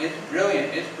not. It's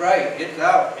brilliant, it's bright, it's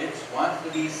out, it wants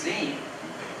to be seen.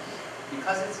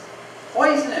 Because it's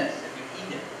poisonous if you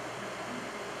eat it.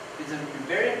 It's a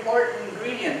very important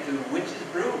ingredient to witch's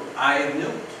brew, eye of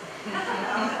newt.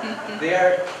 They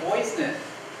are poisonous.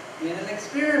 In an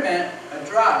experiment, a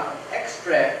drop of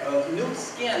extract of newt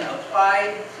skin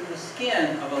applied to the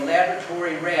skin of a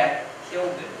laboratory rat killed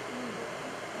it.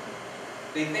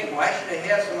 They think, why should it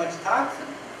have so much toxin?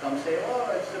 Some say,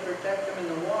 oh, it's to protect them in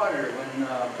the water when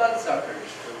bloodsuckers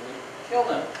would kill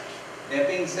them. That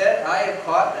being said, I have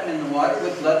caught them in the water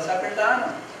with bloodsuckers on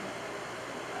them.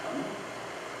 I don't know.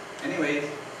 Anyways,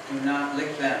 do not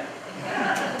lick them.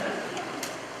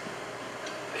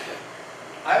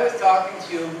 I was talking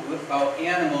to you about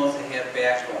animals that have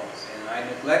backbones, and I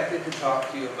neglected to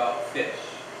talk to you about fish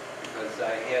because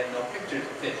I had no pictures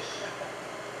of fish.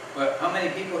 But how many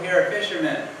people here are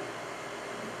fishermen?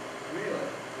 Really?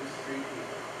 Just 3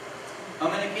 people. How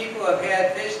many people have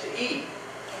had fish to eat?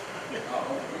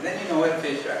 Oh, okay. Then you know what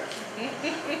fish are.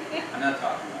 I'm not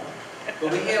talking about it.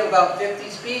 But we have about 50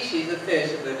 species of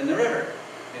fish that live in the river.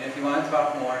 And if you want to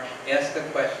talk more, ask a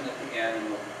question at the end and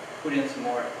we'll put in some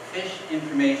more fish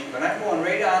information. But I'm going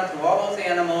right on to all those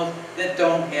animals that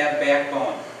don't have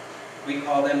backbones. We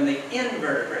call them the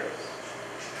invertebrates.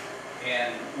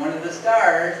 And one of the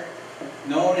stars,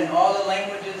 known in all the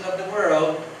languages of the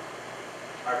world,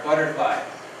 are butterflies,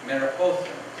 mariposa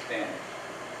in Spanish.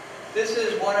 This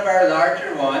is one of our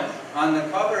larger ones. On the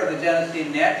cover of the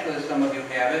Genocide Naturalist, some of you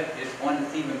have it. It's one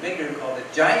that's even bigger called the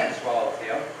giant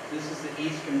swallowtail. This is the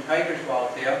eastern tiger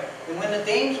swallowtail. And when the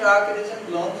Dame's rocket is in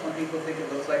bloom, some people think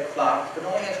it looks like phlox, but it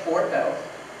only has 4 petals.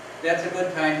 That's a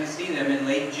good time to see them in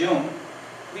late June.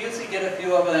 We usually get a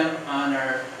few of them on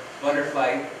our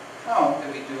butterfly count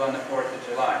that we do on the 4th of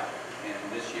July.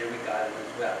 And this year we got them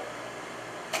as well.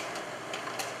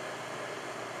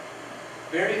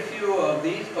 Very few of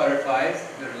these butterflies,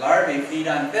 their larvae, feed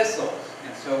on thistles.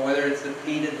 And so whether it's the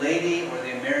painted lady or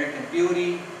the American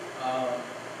beauty,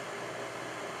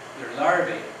 their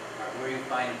larvae are where you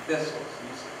find thistles. And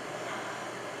you say,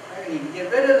 I need to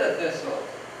get rid of the thistles.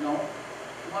 No,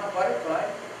 you want a butterfly,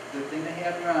 good thing to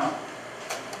have around.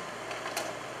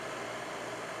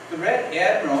 The red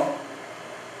admiral,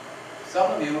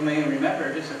 some of you may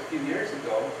remember just a few years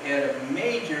ago, had a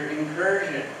major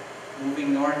incursion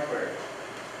moving northward.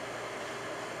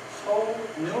 So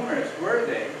numerous were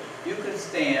they, you could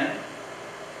stand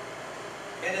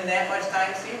and in that much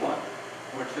time see one,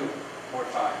 or 2, or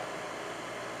 5.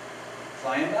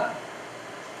 Flying by.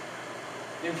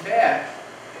 In fact,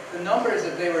 the numbers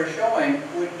that they were showing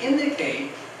would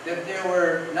indicate that there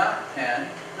were not 10,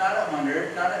 not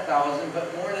 100, not 1,000,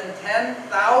 but more than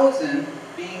 10,000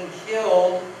 being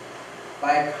killed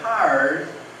by cars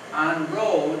on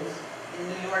roads in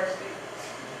New York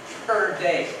State per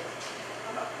day.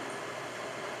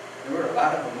 There were a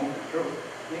lot of them moving through.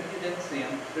 Maybe you didn't see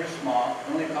them. They're small,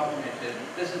 only a couple inches.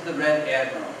 This is the red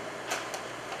admiral.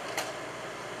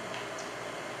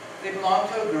 They belong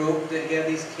to a group that have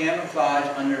these camouflage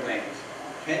underwings.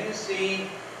 Can you see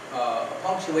a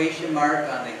punctuation mark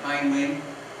on the hind wing?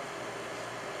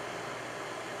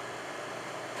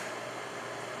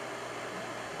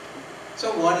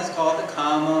 So one is called the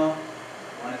comma,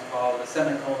 one is called the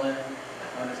semicolon,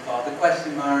 one is called the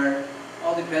question mark,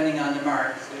 all depending on the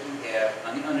marks that we have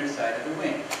on the underside of the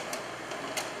wing.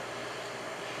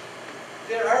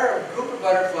 There are a group of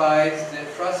butterflies that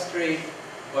frustrate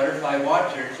butterfly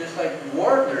watchers, just like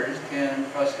warblers can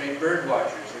frustrate bird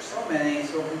watchers. There's so many,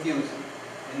 so confusing.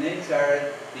 And these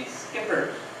are the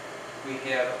skippers. We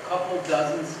have a couple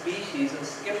dozen species of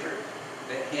skippers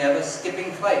that have a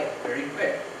skipping flight very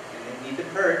quick. And they need to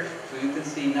perch so you can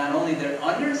see not only their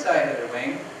underside of their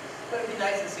wing, but it'd be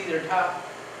nice to see their top.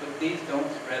 But these don't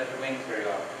spread their wings very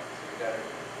often. So you've got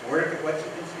to work at what you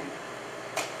can see.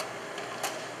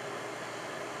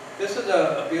 This is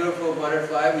a beautiful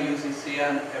butterfly we usually see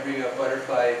on every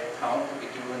butterfly count that we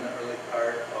do in the early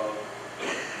part of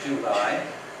July.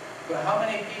 But how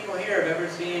many people here have ever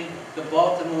seen the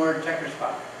Baltimore checker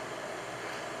spot?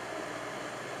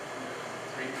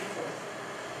 3 people.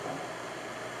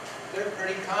 They're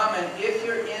pretty common if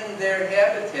you're in their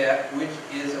habitat, which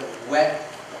is a wet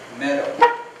meadow.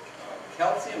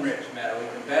 Calcium-rich meadow,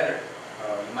 even better.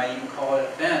 You might even call it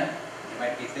a fen. It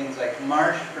might be things like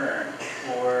marsh fern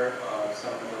or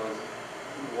some of those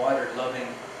water-loving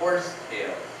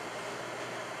horsetails.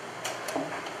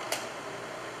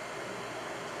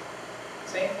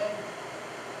 Same thing.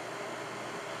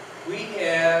 We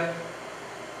have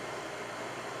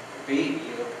a baby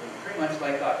looking pretty much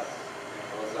like us.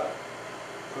 It grows up.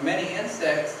 For many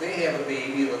insects, they have a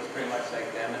baby that looks pretty much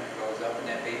like them and it grows up, and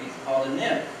that baby's called a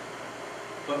nymph.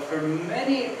 But for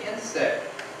many insect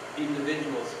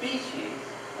individual species,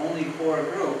 only 4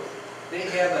 groups, they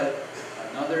have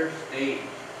another stage,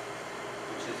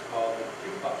 which is called the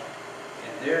pupa.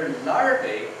 And their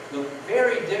larvae look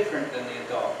very different than the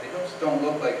adult. They just don't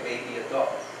look like baby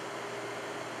adults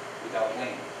without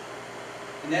wings.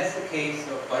 And that's the case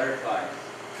of butterflies.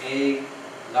 Egg,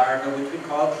 larva, which we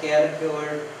call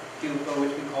caterpillar, pupa,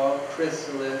 which we call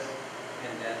chrysalis,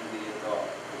 and then the adult,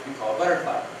 which we call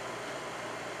butterfly.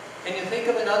 Can you think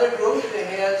of another group that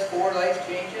has 4 life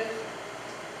changes?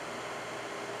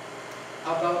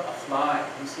 How about a fly?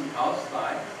 You've seen house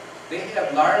flies. They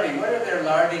have larvae. What are their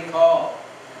larvae called?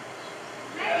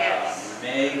 Maggots.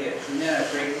 Maggots. Isn't that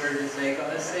a great word to say?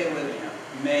 Let's say it with me now.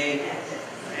 Maggots.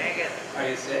 Maggots. Are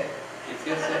you sick? You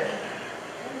feel sick?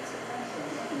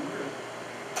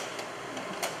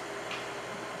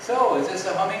 So, is this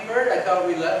a hummingbird? I thought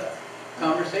we left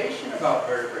conversation about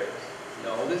vertebrates.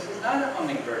 No, this is not a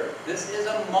hummingbird. This is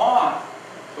a moth.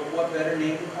 But what better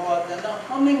name to call it than the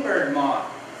hummingbird moth?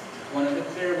 It's one of the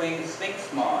clear-winged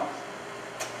sphinx moths.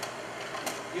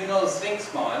 You know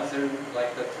sphinx moths, they're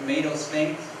like the tomato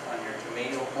sphinx on your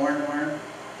tomato hornworm.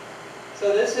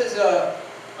 So this is a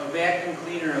vacuum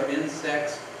cleaner of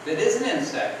insects that is an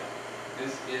insect.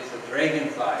 This is a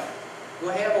dragonfly.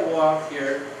 We'll have a walk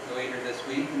here later this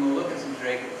week and we'll look at some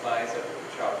dragonflies up at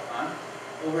the trout pond.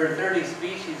 Over 30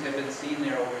 species have been seen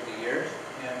there over the years,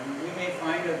 and we may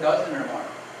find a dozen or more.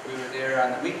 We were there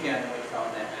on the weekend and we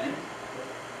found that many.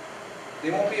 They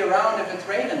won't be around if it's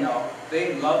raining though.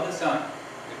 They love the sun.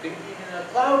 If even a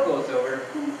cloud goes over,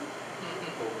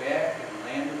 go back and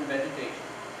land in the vegetation.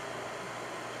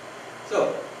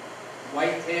 So,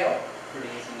 whitetail, pretty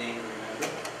easy name to remember.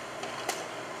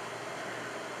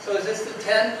 So is this the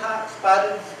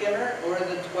 10-spotted skimmer or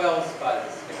the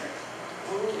 12-spotted skimmer?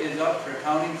 Who is up for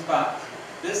counting spots?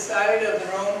 This side of the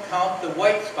room, count the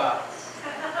white spots.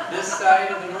 This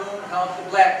side of the room, count the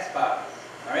black spots.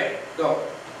 All right, go.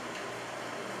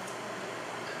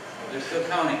 They're still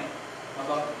counting. How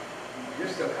about, you're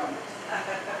still counting.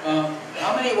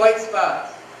 How many white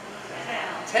spots?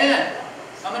 10.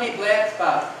 How many black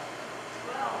spots?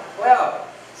 12.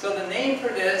 So the name for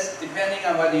this, depending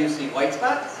on whether you see white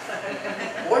spots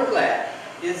or black,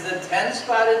 is the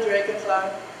 10-spotted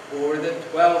dragonfly or the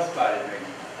 12-spotted dragonfly.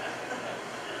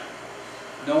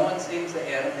 No one seems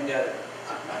to add them together.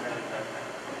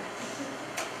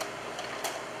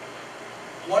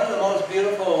 One of the most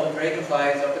beautiful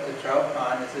dragonflies up at the trout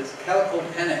pond is this calico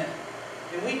pennant.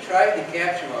 And we tried to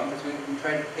capture one because we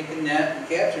tried to take a net and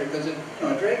capture it because a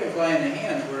dragonfly in the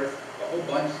hand's worth a whole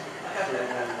bunch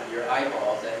for your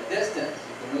eyeballs at a distance.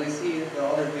 You can really see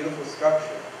all their beautiful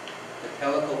structure, the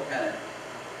calico pennant.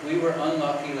 We were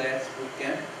unlucky last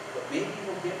weekend, but maybe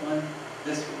we'll get one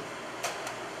this week.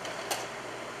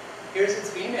 Here's its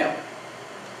female.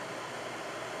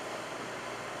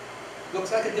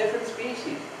 Looks like a different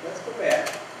species. Let's go back.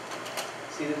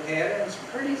 See the pattern's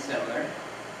pretty similar.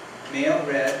 Male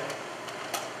red,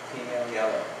 female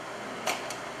yellow.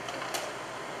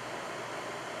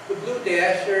 The blue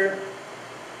dasher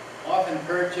often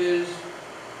perches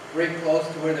very close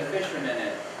to where the fisherman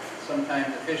is. Sometimes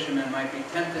the fisherman might be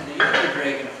tempted to use the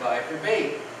dragonfly for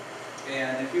bait.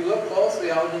 And if you look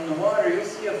closely out in the water, you'll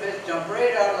see a fish jump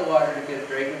right out of the water to get a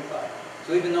dragonfly.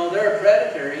 So even though they're a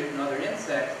predator, eating other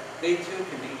insects, they too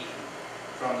can be eaten.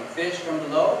 From the fish from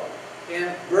below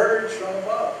and birds from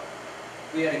above.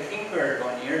 We had a kingbird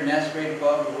one year, nest right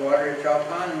above the water at trout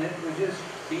pond, and it was just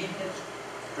feeding its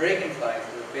dragonflies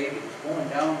to the baby. It was going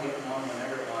down, getting one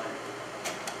whenever it wanted.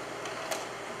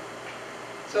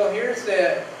 So here's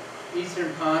the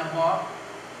eastern pond hawk.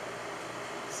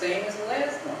 Same as the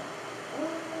last one.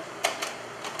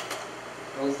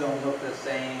 Those don't look the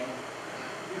same.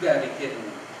 You gotta be kidding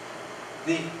me.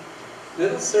 The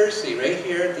little Circe right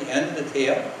here at the end of the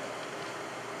tail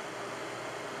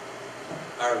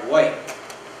are white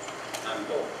on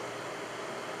both.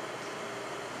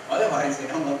 Otherwise, they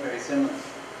don't look very similar.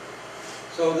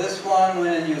 So this one,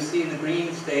 when you see the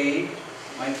green stage,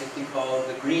 might just be called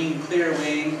the green clear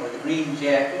wing or the green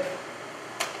jacket,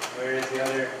 whereas the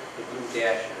other, the blue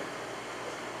dasher.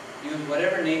 Use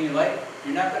whatever name you like.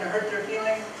 You're not going to hurt their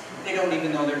feelings. They don't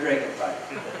even know they're dragonflies.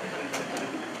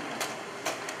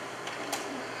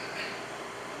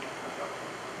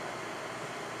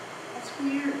 That's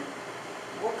weird.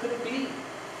 What could it be?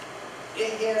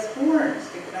 It has horns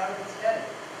sticking out of its head.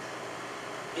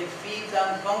 It feeds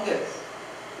on fungus.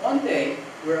 One day,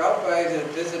 we're out by the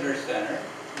visitor center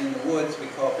in the woods we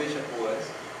call Bishop Woods.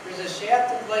 There's a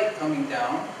shaft of light coming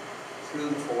down through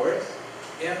the forest,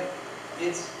 and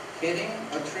it's hitting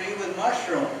a tree with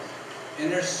mushrooms.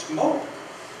 And there's smoke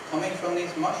coming from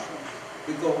these mushrooms.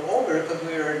 We go over because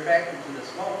we were attracted to the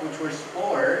smoke, which were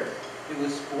spores. It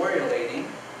was sporulating.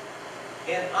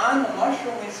 And on the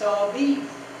mushroom we saw bees.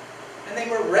 And they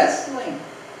were wrestling,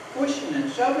 pushing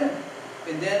and shoving.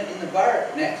 And then in the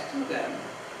bark next to them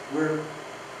were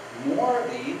more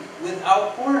of these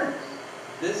without horns.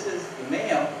 This is the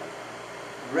male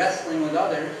wrestling with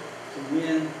others to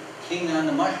win king on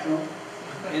the mushroom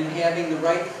and having the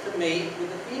right to mate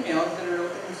with the females that are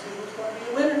looking to see who's going to be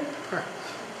the winner.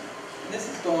 And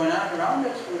this is going on around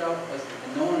us without us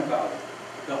even knowing about it.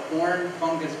 The horned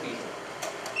fungus beetle.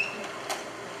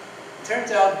 It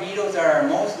turns out beetles are our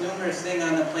most numerous thing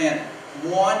on the planet.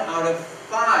 1 out of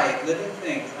 5 living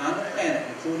things on the planet,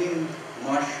 including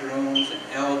mushrooms and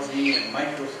algae and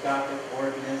microscopic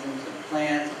organisms and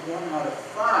plants. 1 out of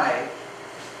 5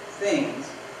 things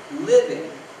living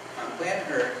on planet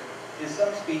Earth is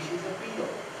some species of beetle.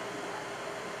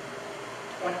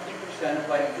 20% of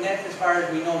life, and that's as far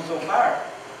as we know so far.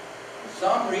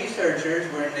 Some researchers,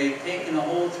 when they've taken a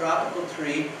whole tropical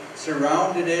tree,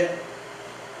 surrounded it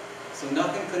so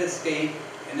nothing could escape,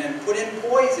 and then put in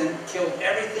poison, killed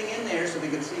everything in there so they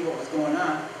could see what was going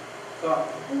on. Thought,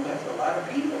 oh, that's a lot of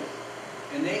beetles.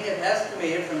 And they had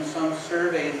estimated from some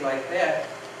surveys like that,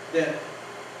 that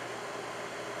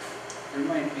there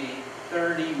might be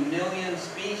 30 million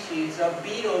species of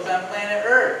beetles on planet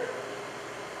Earth.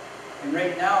 And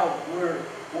right now, we're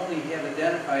only have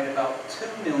identified about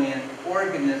 2 million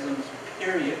organisms,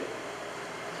 period.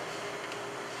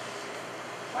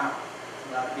 Wow, that's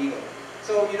a lot of beetles.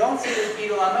 So you don't see this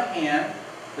beetle on the hand,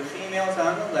 the female's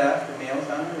on the left, the male's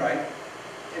on the right,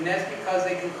 and that's because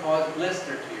they can cause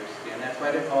blister to your skin. That's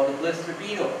why they're called a blister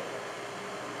beetle.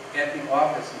 At the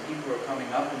office, some people were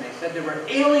coming up and they said there were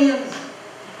aliens.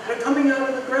 They're coming out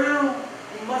of the ground.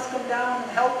 You must come down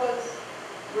and help us.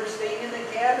 We're staying in the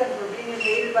cabins. We're being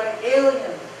invaded by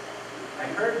aliens. I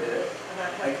heard this.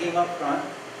 I came up front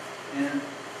and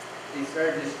they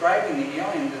started describing the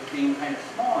aliens as being kind of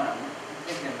small. And I'm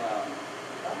thinking, well,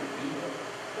 probably beetles.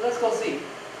 So let's go see.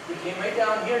 We came right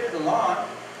down here to the lawn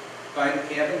by the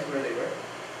cabins where they were.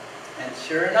 And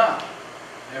sure enough,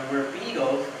 there were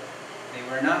beetles. They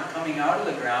were not coming out of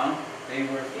the ground. They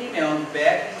were females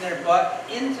backing their butt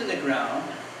into the ground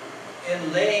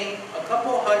and laying a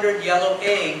couple hundred yellow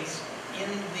eggs in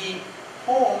the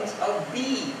homes of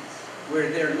bees, where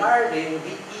their larvae would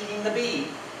be eating the bees.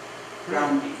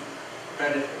 Ground bees,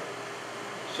 predator,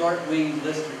 short-winged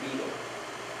blister beetle.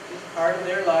 Just part of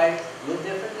their life, a little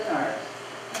different than ours.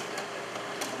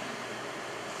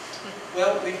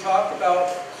 Well, we talked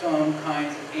about some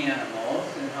kinds of animals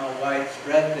and how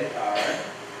widespread they are,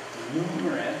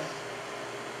 numerous.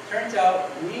 Turns out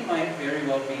we might very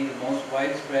well be the most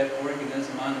widespread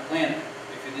organism on the planet,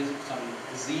 if it isn't some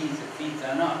disease that feeds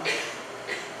on us.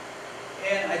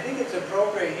 And I think it's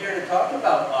appropriate here to talk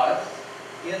about us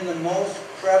in the most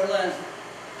prevalent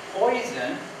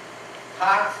poison,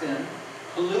 toxin,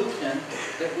 pollution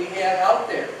that we have out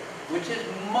there, which is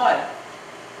mud.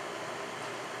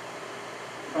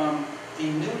 From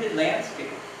denuded landscape.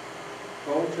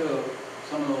 Go to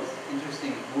some of those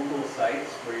interesting Google sites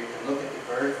where you can look at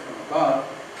the earth from above,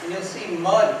 and you'll see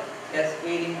mud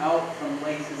cascading out from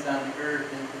places on the earth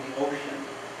into the ocean.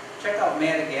 Check out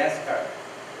Madagascar,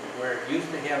 where it used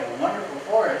to have a wonderful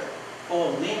forest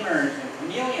full of lemurs and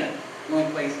chameleons, the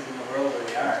only places in the world where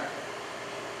they are.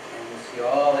 And you see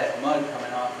all that mud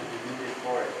coming off the denuded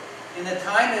forest. In the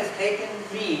time it's taken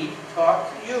me to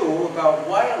talk to you about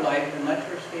wildlife in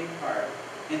Letchworth State Park,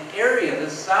 an area the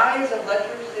size of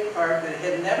Letchworth State Park that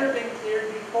had never been cleared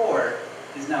before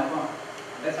is now gone.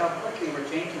 That's how quickly we're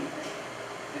changing things.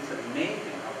 It's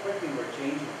amazing how quickly we're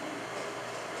changing things.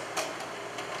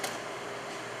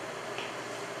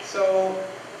 So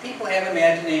people have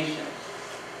imaginations.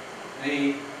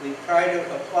 They try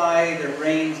to apply their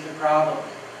brains to problems.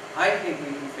 I think we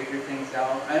can figure things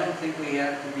out. I don't think we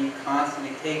have to be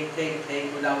constantly take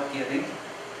without giving.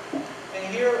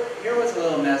 And here was a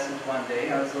little message one day.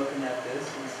 I was looking at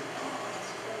this and I said, oh,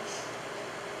 that's close.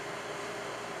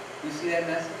 You see that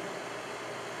message?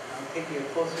 I'll take you a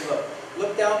closer look.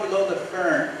 Look down below the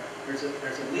fern. There's a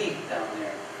leaf down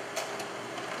there.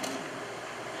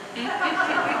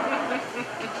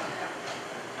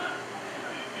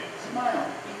 Smile.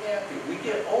 Be happy. We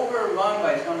get overrun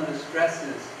by some of the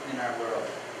stresses in our world.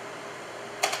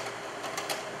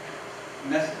 The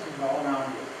message is all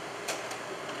around you.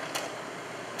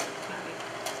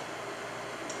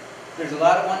 There's a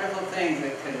lot of wonderful things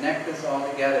that connect us all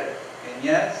together. And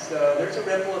yes, there's a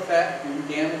ripple effect. When you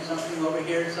damage something over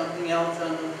here, something else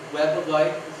on the web of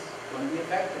life is going to be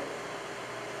affected.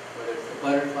 Whether it's the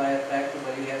butterfly effect or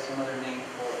whether you have some other name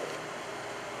for it.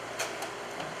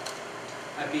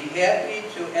 I'd be happy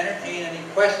to entertain any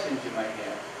questions you might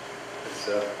have.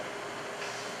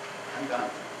 I'm done.